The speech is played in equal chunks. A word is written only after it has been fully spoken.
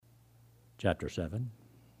chapter 7.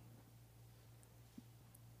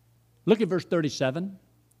 Look at verse 37.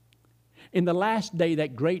 In the last day,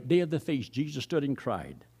 that great day of the feast, Jesus stood and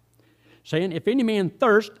cried, saying, If any man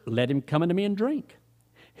thirst, let him come unto me and drink.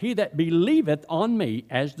 He that believeth on me,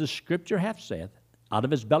 as the Scripture hath said, out of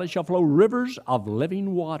his belly shall flow rivers of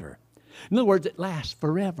living water. In other words, it lasts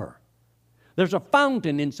forever. There's a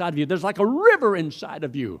fountain inside of you. There's like a river inside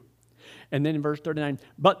of you. And then in verse 39,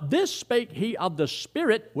 But this spake he of the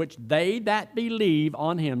Spirit, which they that believe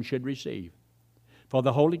on him should receive. For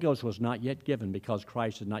the Holy Ghost was not yet given, because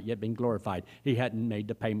Christ had not yet been glorified. He hadn't made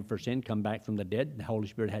the payment for sin, come back from the dead. The Holy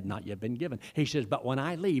Spirit had not yet been given. He says, but when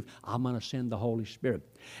I leave, I'm going to send the Holy Spirit.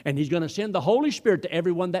 And he's going to send the Holy Spirit to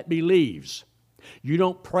everyone that believes. You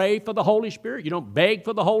don't pray for the Holy Spirit. You don't beg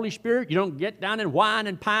for the Holy Spirit. You don't get down and whine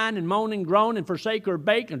and pine and moan and groan and forsake or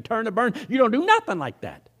bake and turn or burn. You don't do nothing like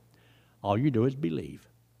that. All you do is believe.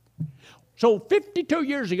 So 52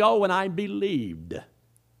 years ago, when I believed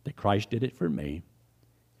that Christ did it for me,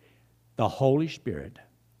 the Holy Spirit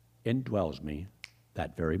indwells me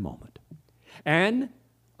that very moment. And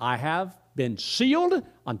I have been sealed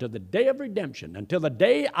until the day of redemption, until the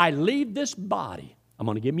day I leave this body. I'm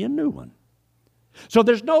going to give me a new one. So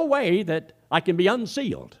there's no way that I can be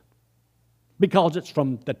unsealed, because it's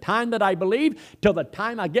from the time that I believe till the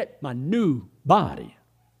time I get my new body.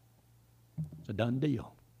 It's a done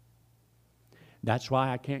deal. That's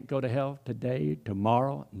why I can't go to hell today,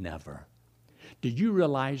 tomorrow, never. Do you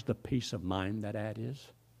realize the peace of mind that is?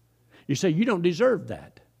 You say, you don't deserve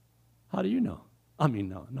that. How do you know?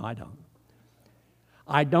 No, I don't.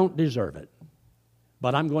 I don't deserve it.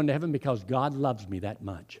 But I'm going to heaven because God loves me that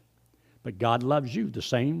much. But God loves you the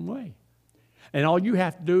same way. And all you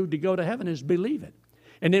have to do to go to heaven is believe it.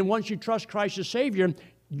 And then once you trust Christ as Savior,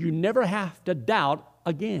 you never have to doubt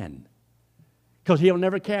again. Because He'll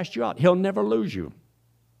never cast you out. He'll never lose you.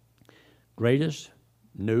 Greatest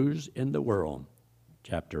news in the world.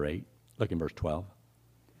 Chapter 8. Look in verse 12.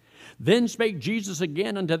 Then spake Jesus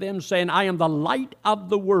again unto them, saying, I am the light of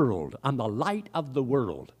the world. I'm the light of the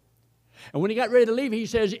world. And when He got ready to leave, He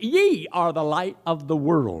says, ye are the light of the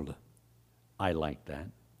world. I like that.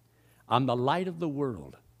 I'm the light of the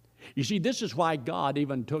world. You see, this is why God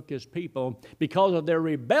even took His people, because of their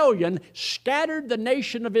rebellion, scattered the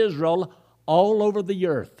nation of Israel all over the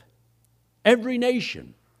earth. Every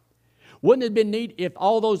nation. Wouldn't it have been neat if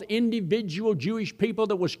all those individual Jewish people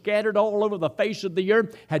that were scattered all over the face of the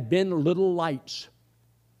earth had been little lights?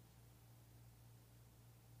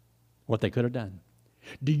 What they could have done.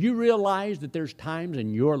 Do you realize that there's times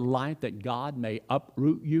in your life that God may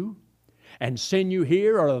uproot you and send you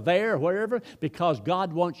here or there or wherever, because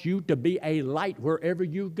God wants you to be a light wherever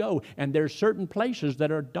you go. And there's certain places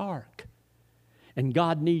that are dark, and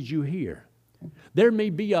God needs you here. There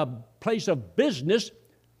may be a place of business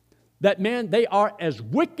that, man, they are as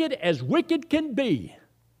wicked can be.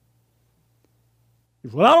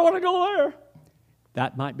 Well, I don't want to go there.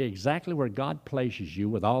 That might be exactly where God places you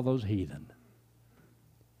with all those heathen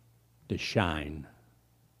to shine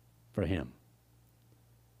for Him.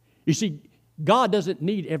 You see, God doesn't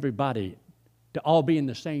need everybody to all be in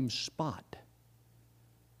the same spot.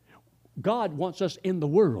 God wants us in the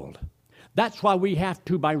world. That's why we have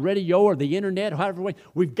to, by radio or the internet, however way,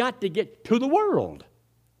 we've got to get to the world.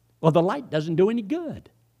 Well, the light doesn't do any good.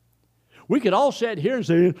 We could all sit here and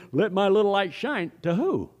say, let my little light shine. To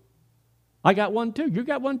who? I got one too. You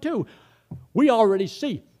got one too. We already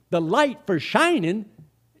see the light for shining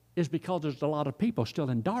is because there's a lot of people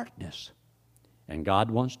still in darkness. And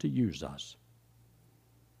God wants to use us.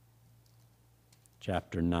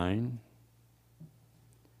 Chapter 9.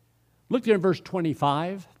 Look there in verse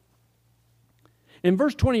 25. In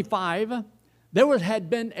verse 25, there had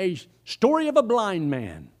been a story of a blind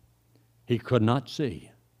man. He could not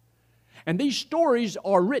see. And these stories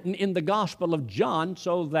are written in the Gospel of John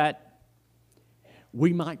so that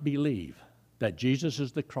we might believe that Jesus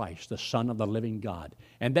is the Christ, the Son of the living God,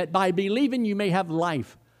 and that by believing you may have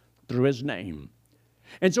life through His name.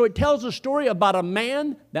 And so it tells a story about a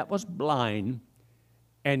man that was blind,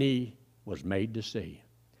 and he was made to see.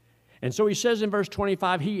 And so he says in verse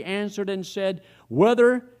 25, he answered and said,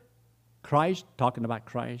 whether Christ, talking about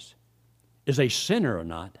Christ, is a sinner or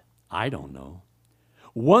not, I don't know.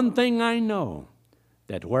 One thing I know,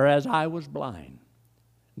 that whereas I was blind,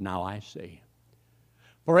 now I see.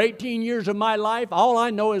 For 18 years of my life, all I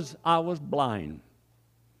know is I was blind.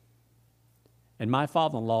 And my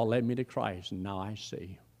father-in-law led me to Christ, and now I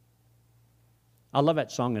see. I love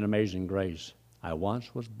that song in Amazing Grace. I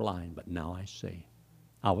once was blind, but now I see.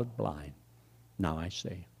 I was blind. Now I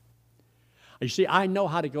see. You see, I know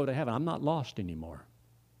how to go to heaven. I'm not lost anymore.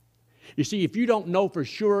 You see, if you don't know for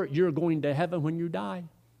sure you're going to heaven when you die,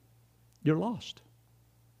 you're lost.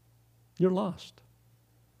 You're lost.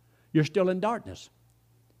 You're still in darkness.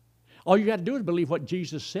 All you got to do is believe what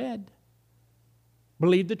Jesus said.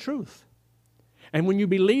 Believe the truth. And when you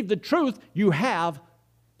believe the truth, you have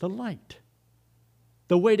the light,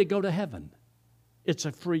 the way to go to heaven. It's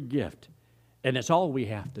a free gift, and it's all we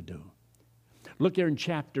have to do. Look here in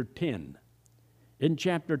chapter 10. In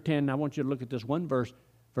chapter 10, I want you to look at this one verse,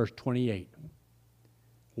 verse 28.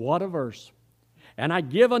 What a verse. And I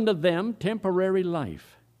give unto them temporary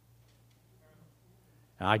life.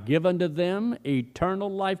 I give unto them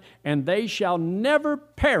eternal life, and they shall never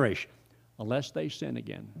perish unless they sin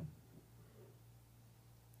again.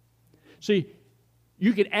 See,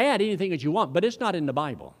 you can add anything that you want, but it's not in the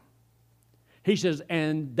Bible. He says,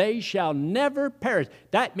 and they shall never perish.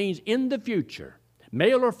 That means in the future,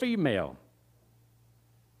 male or female,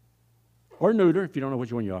 or neuter, if you don't know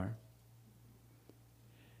which one you are.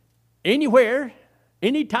 Anywhere,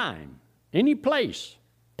 anytime, any place,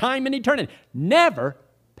 time and eternity, never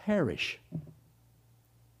perish.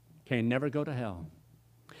 Can never go to hell.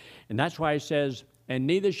 And that's why it says, and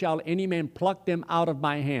neither shall any man pluck them out of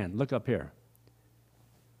my hand. Look up here.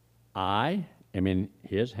 I am in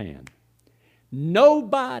his hand.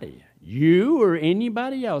 Nobody, you or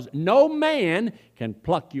anybody else, no man can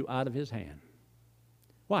pluck you out of his hand.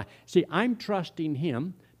 Why? See, I'm trusting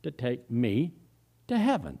him to take me to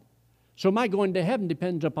heaven. So my going to heaven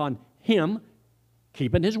depends upon him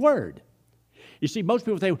keeping his word. You see, most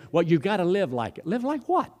people say, well, you've got to live like it. Live like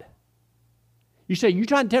what? You say, you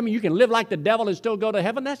trying to tell me you can live like the devil and still go to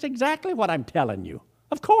heaven? That's exactly what I'm telling you.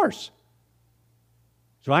 Of course.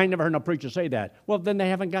 So I ain't never heard no preacher say that. Well, then they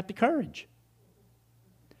haven't got the courage.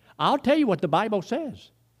 I'll tell you what the Bible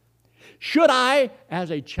says. Should I,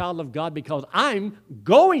 as a child of God, because I'm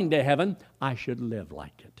going to heaven, I should live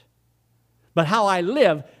like it. But how I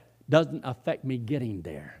live doesn't affect me getting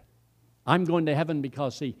there. I'm going to heaven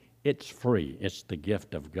because, see, it's free. It's the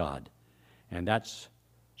gift of God. And that's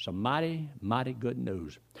some mighty, mighty good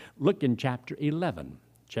news. Look in chapter 11.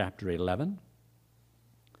 Chapter 11.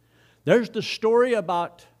 There's the story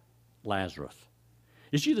about Lazarus.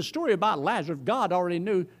 You see, the story about Lazarus, God already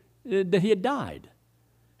knew that he had died.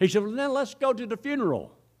 He said, well, then let's go to the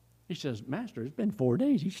funeral. He says, Master, it's been 4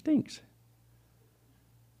 days. He stinks.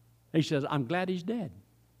 He says, I'm glad he's dead.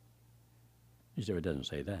 He said, it doesn't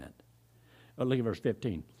say that. Oh, look at verse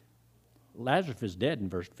 15. Lazarus is dead in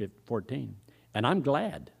verse 14, and I'm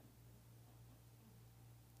glad.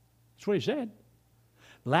 That's what he said.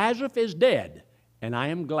 Lazarus is dead, and I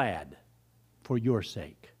am glad for your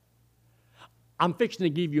sake. I'm fixing to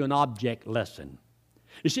give you an object lesson.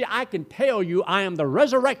 You see, I can tell you I am the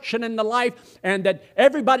resurrection and the life, and that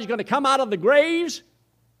everybody's going to come out of the graves.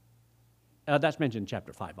 That's mentioned in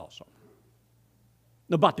chapter 5 also.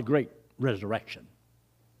 About the great resurrection.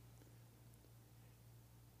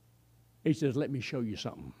 He says, let me show you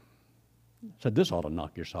something. Said, this ought to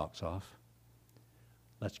knock your socks off.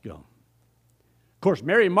 Let's go. Of course,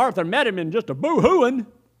 Mary and Martha met him in just a boo-hooing.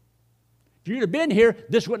 If you'd have been here,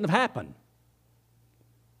 this wouldn't have happened.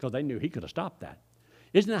 Because they knew he could have stopped that.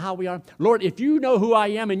 Isn't that how we are? Lord, if you know who I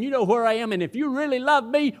am and you know where I am, and if you really love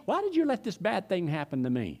me, why did you let this bad thing happen to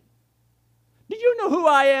me? Did you know who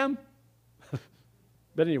I am?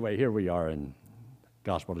 But anyway, here we are in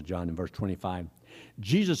Gospel of John in verse 25.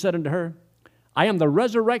 Jesus said unto her, I am the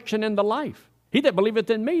resurrection and the life. He that believeth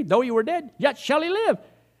in me, though he were dead, yet shall he live.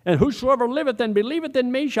 And whosoever liveth and believeth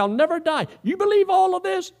in me shall never die. You believe all of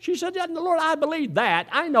this? She said, yeah, Lord, I believe that.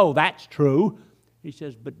 I know that's true. He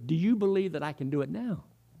says, but do you believe that I can do it now?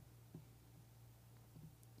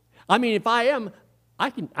 I mean, if I am, I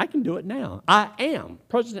can do it now. I am.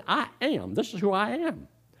 President, I am. This is who I am.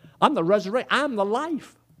 I'm the resurrection. I'm the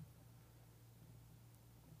life.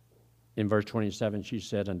 In verse 27, she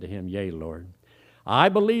said unto him, Yea, Lord, I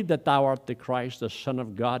believe that thou art the Christ, the Son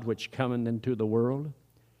of God, which cometh into the world.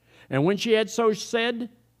 And when she had so said,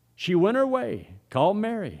 she went her way, called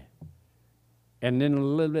Mary. And then a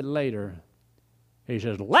little bit later, he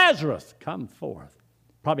says, Lazarus, come forth.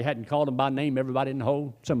 Probably hadn't called him by name. Everybody in the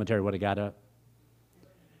whole cemetery would have got up.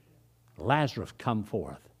 Lazarus, come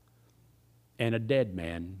forth. And a dead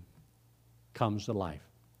man comes to life.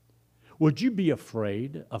 Would you be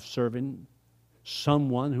afraid of serving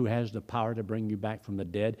someone who has the power to bring you back from the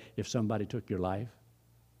dead if somebody took your life?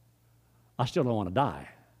 I still don't want to die.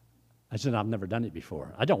 I said, I've never done it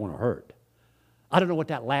before. I don't want to hurt. I don't know what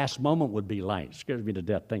that last moment would be like. It scares me to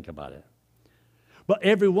death, think about it. But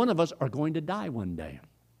every one of us are going to die one day.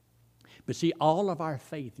 But see, all of our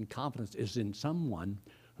faith and confidence is in someone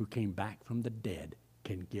who came back from the dead,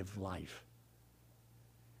 can give life.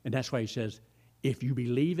 And that's why he says, if you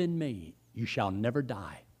believe in me, you shall never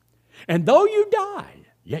die. And though you die,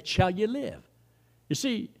 yet shall you live. You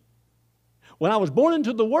see, when I was born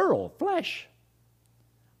into the world, flesh,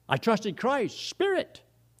 I trusted Christ, spirit.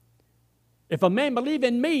 If a man believe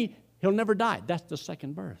in me, he'll never die. That's the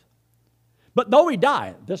second birth. But though he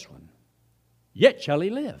die, this one, yet shall he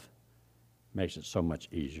live. Makes it so much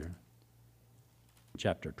easier.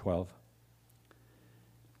 Chapter 12.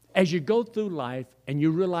 As you go through life and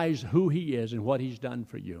you realize who he is and what he's done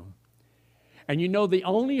for you, and you know the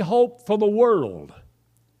only hope for the world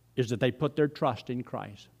is that they put their trust in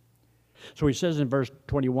Christ. So he says in verse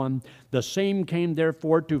 21, the same came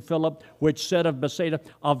therefore to Philip, which said of Bethsaida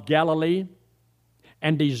of Galilee,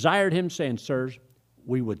 and desired him, saying, Sirs,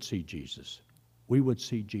 we would see Jesus. We would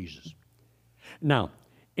see Jesus. Now,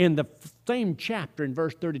 in the same chapter, in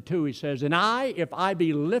verse 32, he says, and I, if I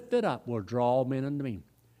be lifted up, will draw all men unto me.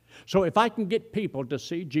 So if I can get people to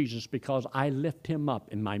see Jesus because I lift him up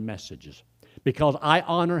in my messages, because I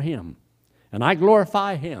honor him, and I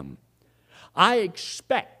glorify him, I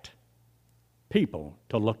expect people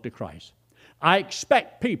to look to Christ. I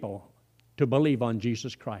expect people to believe on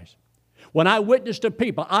Jesus Christ. When I witness to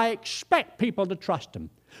people, I expect people to trust him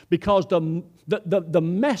because the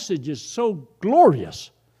message is so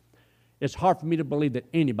glorious, it's hard for me to believe that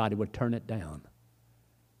anybody would turn it down.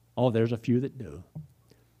 Oh, there's a few that do.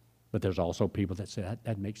 But there's also people that say,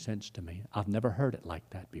 that makes sense to me. I've never heard it like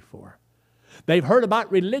that before. They've heard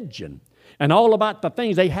about religion and all about the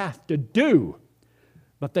things they have to do,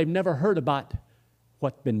 but they've never heard about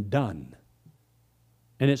what's been done.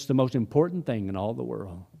 And it's the most important thing in all the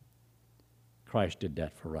world. Christ did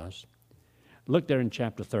that for us. Look there in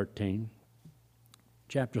chapter 13.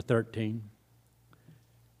 Chapter 13.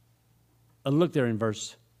 Look there in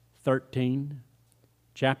verse 13.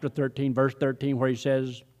 Chapter 13, verse 13, where he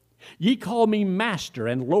says, ye call me Master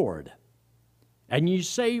and Lord, and ye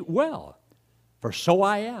say, well, for so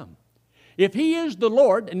I am. If he is the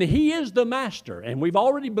Lord and he is the Master, and we've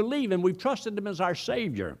already believed and we've trusted him as our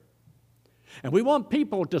Savior, and we want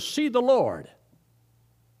people to see the Lord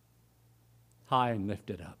high and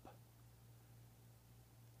lifted up.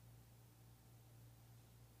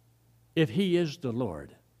 If he is the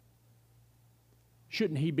Lord,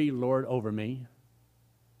 shouldn't he be Lord over me?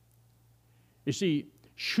 You see,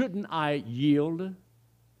 shouldn't I yield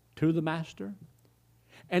to the Master?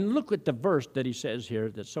 And look at the verse that he says here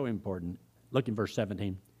that's so important. Look in verse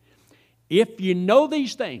 17. If you know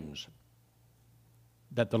these things,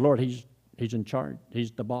 that the Lord, he's in charge,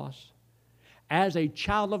 he's the boss. As a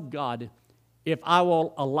child of God, if I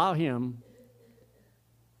will allow him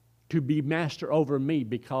to be master over me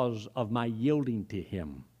because of my yielding to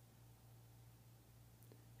him,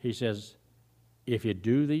 he says, if you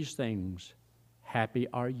do these things, happy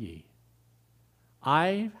are ye.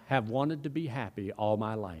 I have wanted to be happy all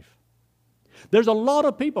my life. There's a lot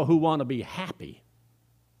of people who want to be happy.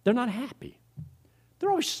 They're not happy.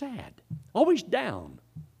 They're always sad, always down,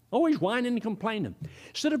 always whining and complaining.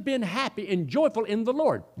 Instead of being happy and joyful in the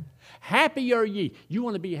Lord. Happy are ye. You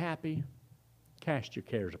want to be happy? Cast your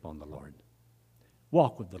cares upon the Lord.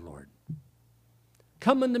 Walk with the Lord.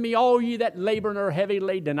 Come unto me, all ye that labor and are heavy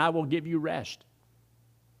laden, and I will give you rest.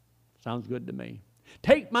 Sounds good to me.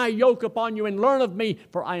 Take my yoke upon you and learn of me,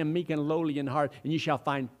 for I am meek and lowly in heart, and ye shall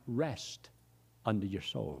find rest unto your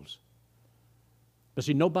souls. But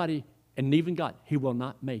see, nobody, and even God, he will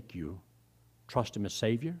not make you trust him as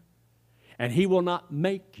Savior, and he will not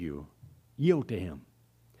make you yield to him.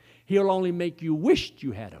 He'll only make you wish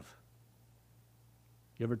you had of.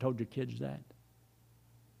 You ever told your kids that?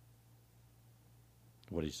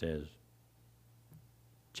 What he says.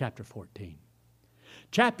 Chapter 14.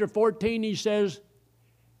 Chapter 14, he says,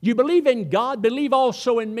 you believe in God, believe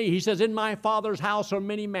also in me. He says, in my Father's house are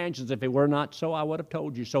many mansions. If it were not so, I would have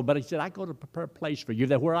told you so. But he said, I go to prepare a place for you,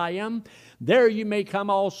 that where I am, there you may come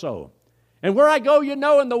also. And where I go, you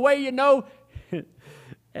know, and the way you know.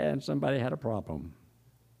 And somebody had a problem.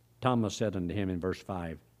 Thomas said unto him in verse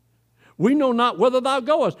 5, we know not whither thou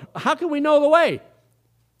goest. How can we know the way?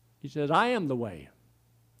 He says, I am the way.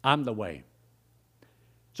 I'm the way.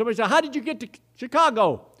 Somebody said, how did you get to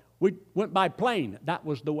Chicago? We went by plane. That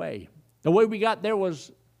was the way. The way we got there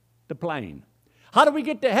was the plane. How do we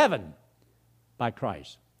get to heaven? By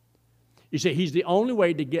Christ. You see, he's the only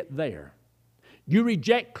way to get there. You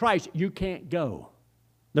reject Christ, you can't go.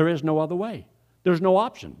 There is no other way. There's no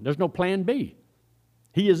option. There's no plan B.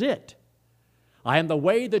 He is it. I am the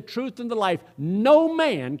way, the truth, and the life. No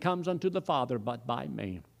man comes unto the Father but by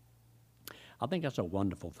me. I think that's a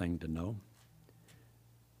wonderful thing to know.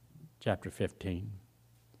 Chapter 15.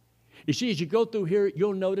 You see, as you go through here,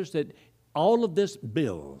 you'll notice that all of this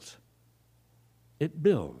builds. It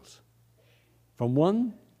builds from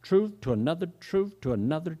one truth to another truth to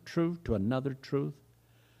another truth to another truth.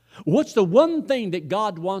 What's the one thing that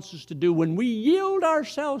God wants us to do when we yield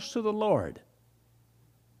ourselves to the Lord?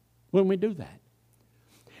 When we do that,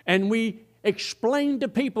 and we explain to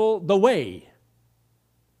people the way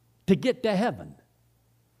to get to heaven.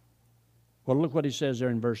 Well, look what he says there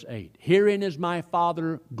in verse 8. Herein is my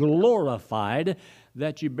Father glorified,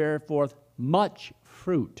 that you bear forth much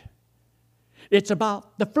fruit. It's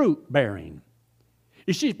about the fruit bearing.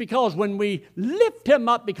 You see, it's because when we lift him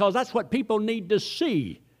up, because that's what people need to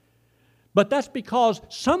see. But that's because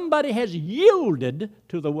somebody has yielded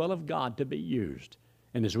to the will of God to be used.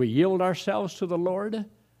 And as we yield ourselves to the Lord,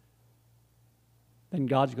 then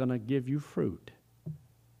God's going to give you fruit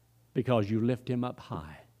because you lift him up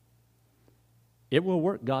high. It will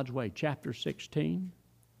work God's way. Chapter 16,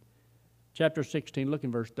 look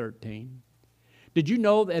in verse 13. Did you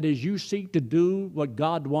know that as you seek to do what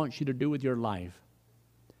God wants you to do with your life,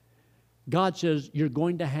 God says you're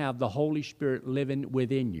going to have the Holy Spirit living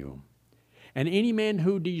within you. And any man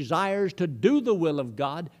who desires to do the will of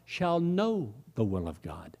God shall know the will of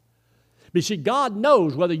God. But you see, God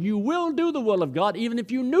knows whether you will do the will of God, even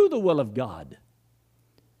if you knew the will of God.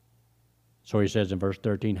 So he says in verse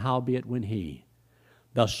 13, howbeit when he,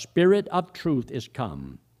 the Spirit of truth, is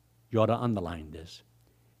come, you ought to underline this,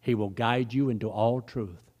 he will guide you into all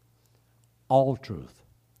truth. All truth.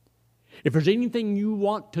 If there's anything you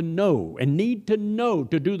want to know and need to know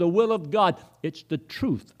to do the will of God, it's the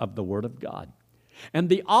truth of the Word of God. And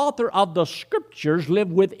the author of the Scriptures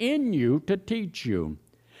live within you to teach you.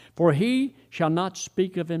 For he shall not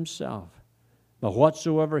speak of himself, but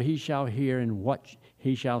whatsoever he shall hear and what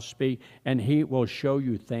he shall speak, and he will show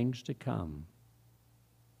you things to come.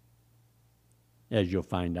 As you'll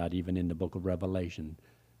find out even in the book of Revelation,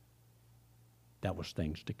 that was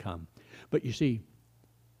things to come. But you see,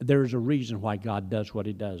 there's a reason why God does what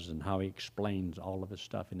he does and how he explains all of his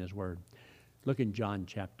stuff in his word. Look in John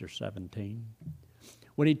chapter 17.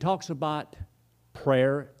 When he talks about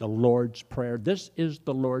prayer, the Lord's Prayer, this is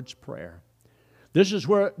the Lord's Prayer. This is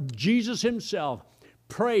where Jesus himself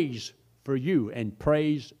prays for you and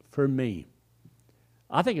prays for me.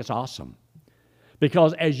 I think it's awesome.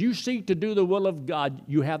 Because as you seek to do the will of God,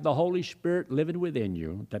 you have the Holy Spirit living within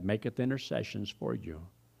you that maketh intercessions for you,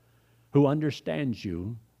 who understands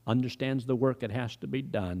you, understands the work that has to be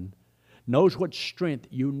done, knows what strength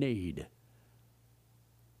you need,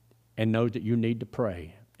 and knows that you need to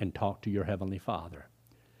pray and talk to your Heavenly Father.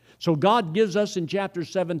 So God gives us in chapter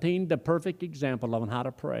 17 the perfect example of how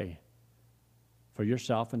to pray for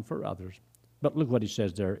yourself and for others. But look what he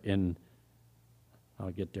says there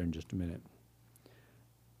I'll get there in just a minute.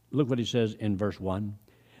 Look what he says in verse 1.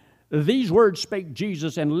 These words spake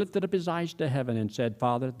Jesus, and lifted up his eyes to heaven, and said,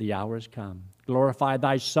 Father, the hour is come. Glorify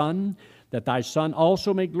thy Son, that thy Son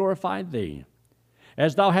also may glorify thee,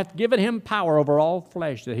 as thou hast given him power over all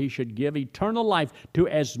flesh, that he should give eternal life to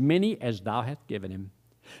as many as thou hast given him.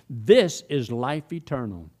 This is life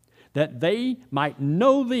eternal, that they might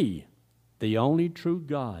know thee, the only true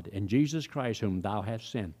God, and Jesus Christ, whom thou hast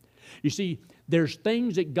sent. You see, there's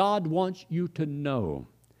things that God wants you to know.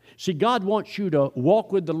 See, God wants you to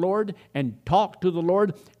walk with the Lord and talk to the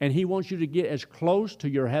Lord, and he wants you to get as close to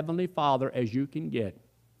your Heavenly Father as you can get.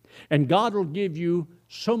 And God will give you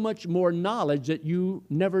so much more knowledge that you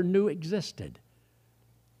never knew existed.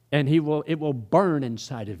 And it will burn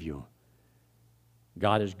inside of you.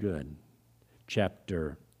 God is good.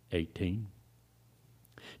 Chapter 18.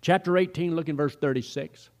 Chapter 18, look in verse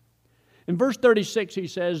 36. In verse 36 he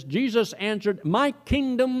says, Jesus answered, My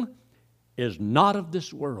kingdom is not of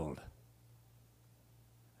this world.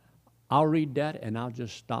 I'll read that and I'll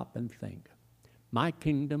just stop and think. My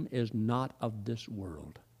kingdom is not of this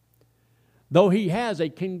world. Though he has a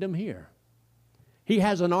kingdom here. He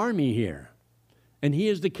has an army here. And he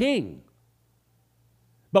is the king.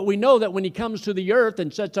 But we know that when he comes to the earth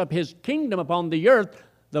and sets up his kingdom upon the earth,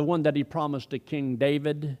 the one that he promised to King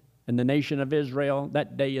David and the nation of Israel,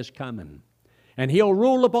 that day is coming. And he'll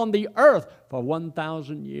rule upon the earth for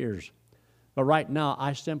 1,000 years. But right now,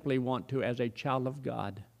 I simply want to, as a child of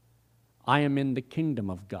God, I am in the kingdom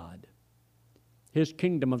of God. His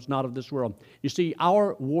kingdom is not of this world. You see,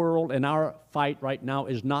 our world and our fight right now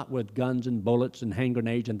is not with guns and bullets and hand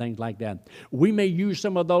grenades and things like that. We may use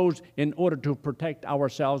some of those in order to protect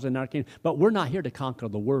ourselves and our kingdom, but we're not here to conquer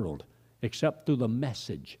the world except through the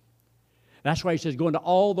message. That's why he says, go into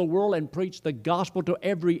all the world and preach the gospel to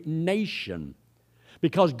every nation.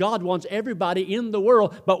 Because God wants everybody in the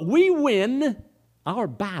world, but we win our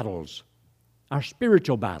battles, our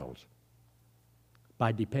spiritual battles,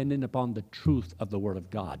 by depending upon the truth of the Word of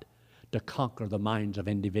God to conquer the minds of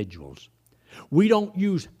individuals. We don't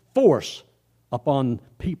use force upon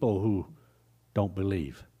people who don't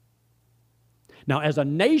believe. Now, as a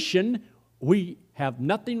nation, we have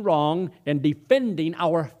nothing wrong in defending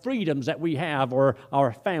our freedoms that we have, or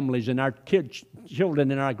our families and our children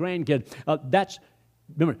and our grandkids.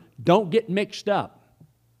 Remember, don't get mixed up.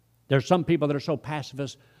 There's some people that are so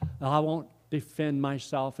pacifist, I won't defend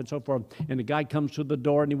myself and so forth. And the guy comes to the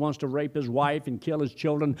door and he wants to rape his wife and kill his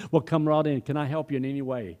children. Well, come right in. Can I help you in any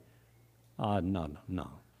way? No.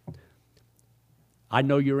 I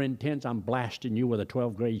know you're intense. I'm blasting you with a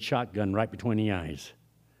 12 grade shotgun right between the eyes.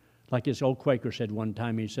 Like this old Quaker said one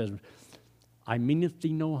time, he says, I meaneth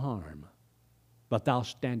thee no harm, but thou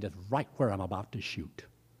standest right where I'm about to shoot.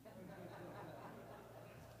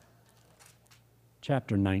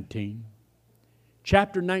 Chapter 19.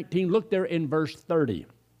 Chapter 19, look there in verse 30.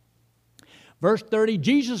 Verse 30,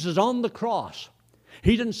 Jesus is on the cross.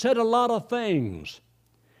 He done said a lot of things.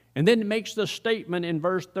 And then it makes the statement in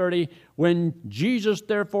verse 30, when Jesus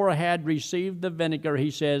therefore had received the vinegar,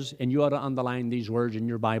 he says, and you ought to underline these words in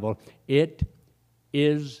your Bible, it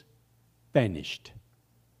is finished.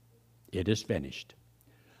 It is finished.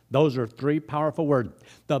 Those are three powerful words.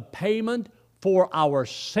 The payment for our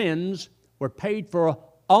sins were paid for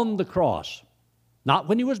on the cross. Not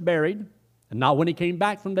when he was buried, and not when he came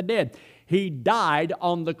back from the dead. He died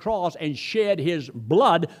on the cross and shed his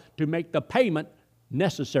blood to make the payment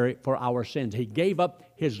necessary for our sins. He gave up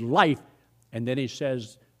his life, and then he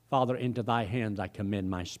says, Father, into thy hands I commend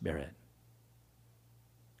my spirit.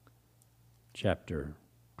 Chapter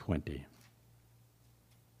 20.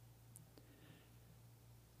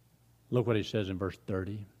 Look what he says in verse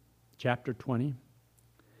 30. Chapter 20.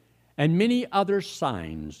 And many other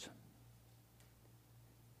signs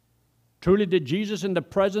truly did Jesus in the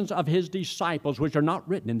presence of his disciples, which are not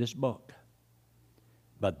written in this book,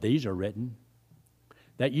 but these are written,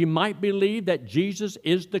 that you might believe that Jesus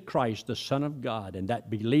is the Christ, the Son of God, and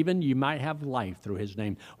that believing you might have life through his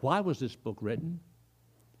name. Why was this book written?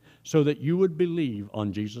 So that you would believe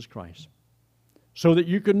on Jesus Christ. So that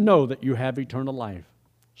you could know that you have eternal life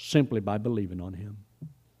simply by believing on him.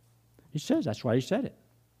 He says, that's why he said it.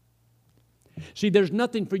 See, there's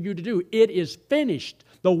nothing for you to do. It is finished.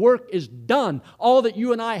 The work is done. All that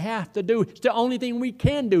you and I have to do, it's the only thing we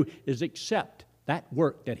can do, is accept that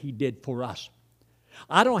work that he did for us.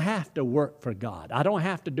 I don't have to work for God. I don't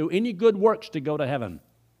have to do any good works to go to heaven.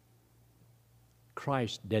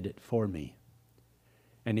 Christ did it for me.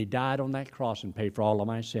 And he died on that cross and paid for all of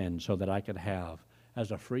my sins so that I could have,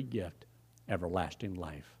 as a free gift, everlasting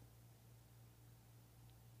life.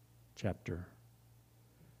 Chapter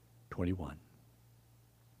 21.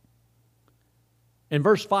 In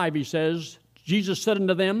verse 5 he says, Jesus said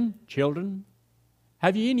unto them, children,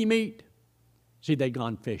 have ye any meat? See, they'd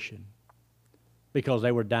gone fishing because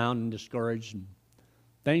they were down and discouraged and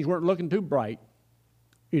things weren't looking too bright.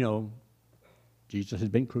 You know, Jesus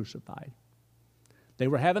had been crucified. They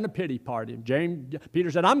were having a pity party.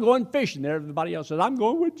 Peter said, I'm going fishing there. Everybody else said, I'm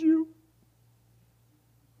going with you.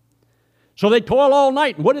 So they toil all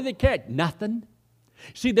night. And what did they catch? Nothing.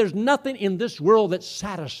 See, there's nothing in this world that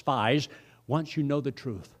satisfies once you know the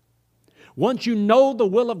truth. Once you know the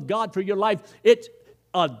will of God for your life, it's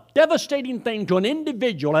a devastating thing to an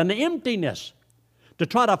individual, an emptiness, to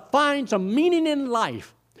try to find some meaning in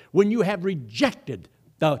life when you have rejected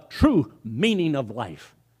the true meaning of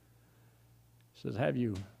life. He says, have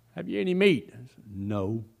you any meat? I said,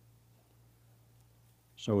 no.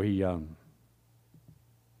 So he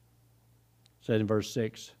said in verse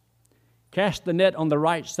 6, cast the net on the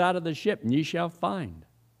right side of the ship, and ye shall find.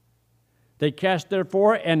 They cast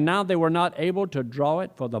therefore, and now they were not able to draw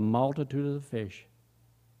it for the multitude of the fish.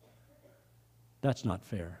 That's not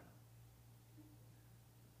fair.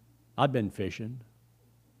 I've been fishing.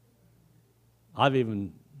 I've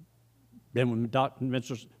even been with Dr.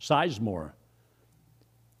 Mr. Sizemore.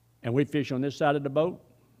 And we fish on this side of the boat,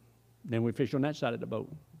 then we fish on that side of the boat.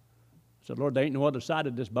 I said, Lord, there ain't no other side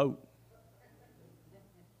of this boat.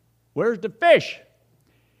 Where's the fish?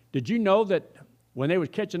 Did you know that when they was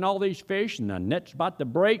catching all these fish and the net's about to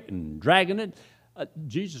break and dragging it,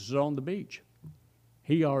 Jesus is on the beach.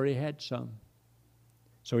 He already had some.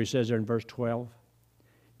 So he says there in verse 12,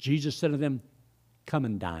 Jesus said to them, come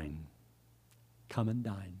and dine. Come and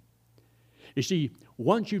dine. You see,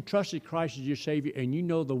 once you've trusted Christ as your Savior and you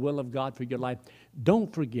know the will of God for your life,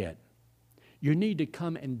 don't forget, you need to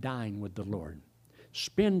come and dine with the Lord.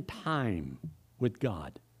 Spend time with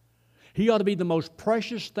God. He ought to be the most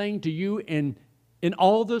precious thing to you in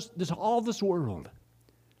all this world.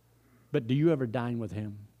 But do you ever dine with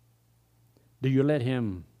him? Do you let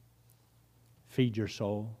Him feed your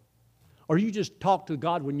soul? Or you just talk to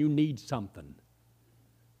God when you need something?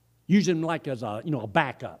 Use Him like as a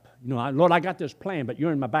backup. Lord, I got this plan, but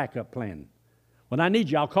you're in my backup plan. When I need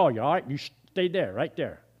you, I'll call you. All right, you stay there, right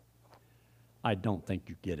there. I don't think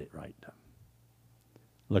you get it right.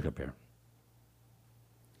 Look up here.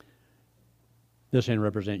 This hand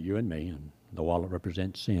represents you and me, and the wallet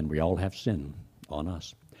represents sin. We all have sin on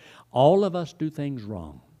us. All of us do things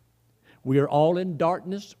wrong. We are all in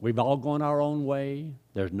darkness. We've all gone our own way.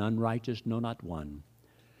 There's none righteous, no, not one.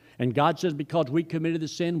 And God says because we committed the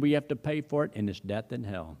sin, we have to pay for it, and it's death and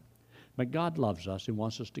hell. But God loves us and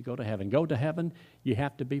wants us to go to heaven. Go to heaven, you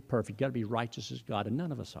have to be perfect. You've got to be righteous as God, and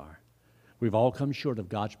none of us are. We've all come short of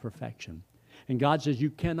God's perfection. And God says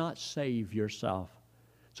you cannot save yourself.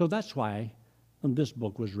 So that's why this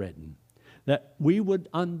book was written, that we would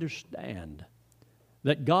understand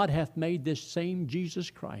that God hath made this same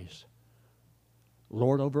Jesus Christ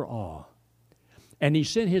Lord over all. And He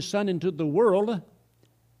sent His Son into the world.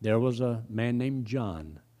 There was a man named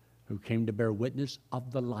John who came to bear witness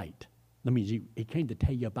of the light. That means he came to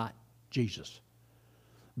tell you about Jesus.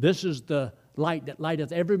 This is the light that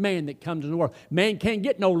lighteth every man that comes in the world. Man can't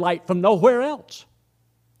get no light from nowhere else.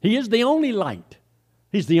 He is the only light.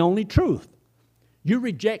 He's the only truth. You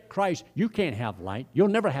reject Christ, you can't have light. You'll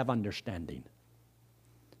never have understanding.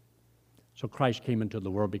 So Christ came into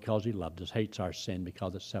the world because He loved us, hates our sin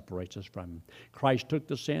because it separates us from Him. Christ took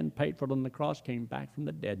the sin, paid for it on the cross, came back from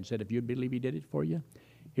the dead and said, if you'd believe He did it for you,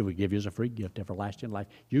 He would give you as a free gift, everlasting life.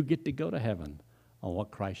 You get to go to heaven on what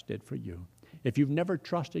Christ did for you. If you've never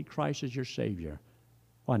trusted Christ as your Savior,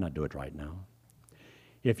 why not do it right now?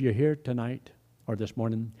 If you're here tonight or this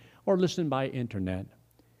morning or listen by internet,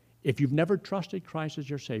 if you've never trusted Christ as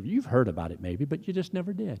your Savior, you've heard about it maybe, but you just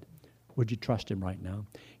never did. Would you trust Him right now?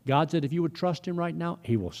 God said if you would trust Him right now,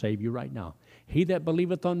 He will save you right now. He that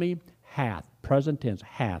believeth on me hath, present tense,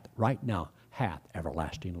 hath, right now, hath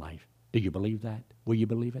everlasting life. Do you believe that? Will you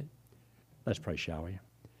believe it? Let's pray, shall we?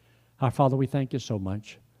 Our Father, we thank You so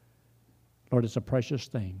much. Lord, it's a precious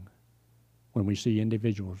thing when we see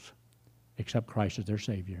individuals accept Christ as their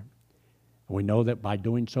Savior. And we know that by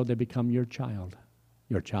doing so, they become Your child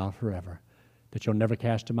forever, that You'll never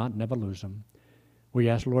cast them out and never lose them. We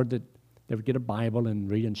ask, Lord, that they would get a Bible and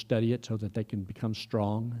read and study it so that they can become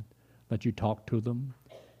strong, let You talk to them,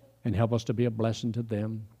 and help us to be a blessing to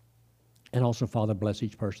them. And also, Father, bless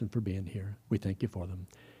each person for being here. We thank You for them.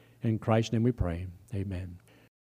 In Christ's name we pray. Amen.